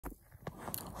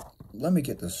let me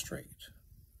get this straight.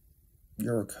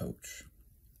 You're a coach.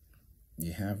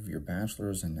 You have your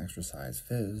bachelor's in exercise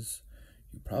phys.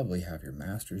 You probably have your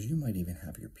master's. You might even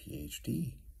have your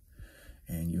PhD.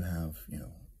 And you have,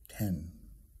 10,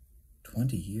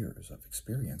 20 years of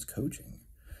experience coaching.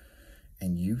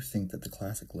 And you think that the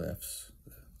classic lifts,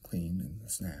 the clean and the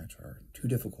snatch, are too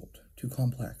difficult, too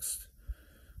complex.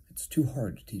 It's too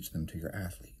hard to teach them to your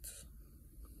athletes.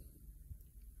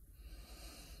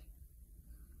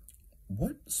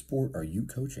 What sport are you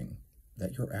coaching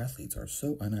that your athletes are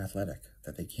so unathletic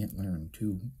that they can't learn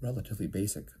two relatively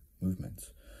basic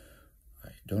movements? I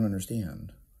don't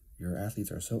understand. Your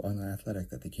athletes are so unathletic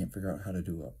that they can't figure out how to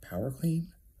do a power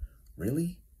clean?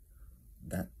 Really?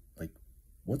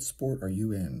 What sport are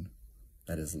you in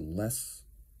that is less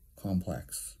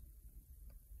complex?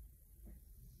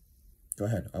 Go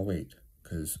ahead, I'll wait.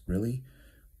 Because really,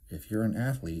 if you're an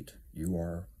athlete, you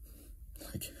are,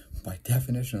 by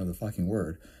definition of the fucking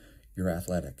word, you're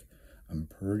athletic. I'm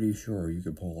pretty sure you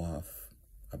could pull off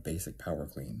a basic power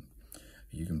clean.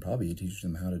 You can probably teach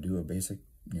them how to do a basic,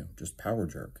 just power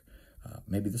jerk.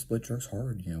 Maybe the split jerk's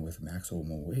hard, with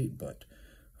maximal weight, but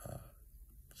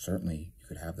certainly you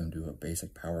could have them do a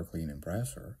basic power clean and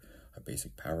press or a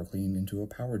basic power clean into a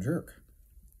power jerk.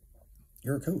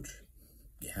 You're a coach.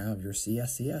 You have your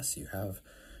CSCS, you have,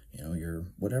 your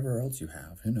whatever else you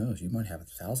have. Who knows? You might have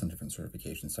 1,000 different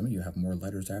certifications. Some of you have more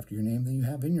letters after your name than you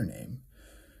have in your name.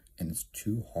 And it's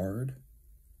too hard.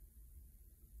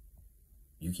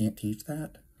 You can't teach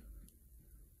that?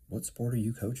 What sport are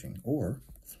you coaching? Or,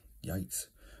 yikes,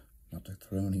 not to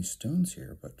throw any stones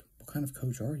here, but what kind of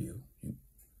coach are you?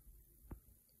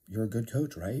 You're a good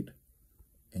coach, right?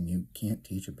 And you can't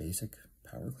teach a basic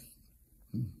power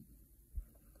clean?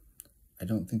 I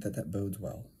don't think that bodes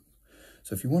well.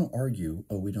 So if you want to argue,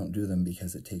 oh, we don't do them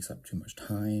because it takes up too much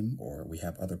time or we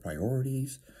have other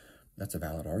priorities, that's a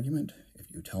valid argument.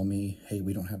 If you tell me, hey,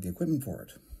 we don't have the equipment for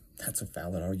it, that's a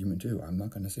valid argument too. I'm not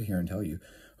going to sit here and tell you,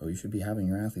 oh, you should be having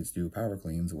your athletes do power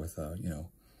cleans with,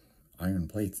 iron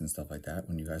plates and stuff like that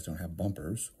when you guys don't have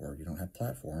bumpers or you don't have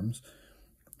platforms.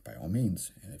 By all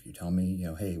means. And if you tell me,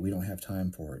 hey, we don't have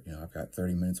time for it, I've got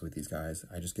 30 minutes with these guys,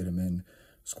 I just get them in,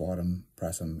 squat them,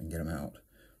 press them, and get them out.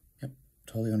 Yep,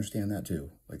 totally understand that too.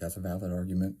 That's a valid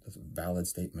argument. That's a valid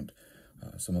statement.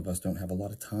 Some of us don't have a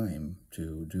lot of time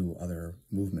to do other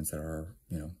movements that are,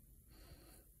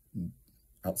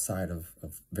 outside of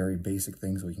very basic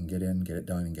things we can get in, get it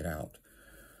done, and get out.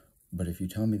 But if you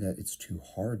tell me that it's too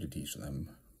hard to teach them,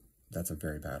 that's a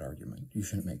very bad argument. You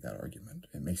shouldn't make that argument.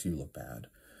 It makes you look bad.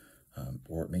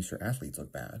 Or it makes your athletes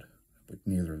look bad, but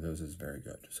neither of those is very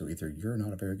good. So either you're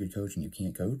not a very good coach and you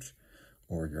can't coach,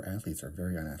 or your athletes are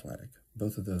very unathletic.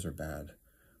 Both of those are bad.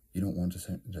 You don't want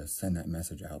to send that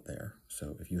message out there.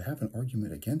 So if you have an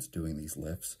argument against doing these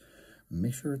lifts,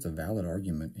 make sure it's a valid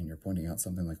argument and you're pointing out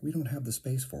something like, we don't have the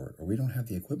space for it, or we don't have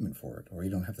the equipment for it, or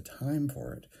you don't have the time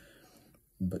for it.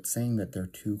 But saying that they're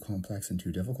too complex and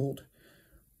too difficult,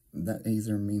 that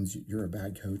either means you're a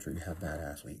bad coach or you have bad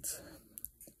athletes.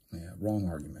 Yeah, wrong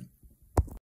argument.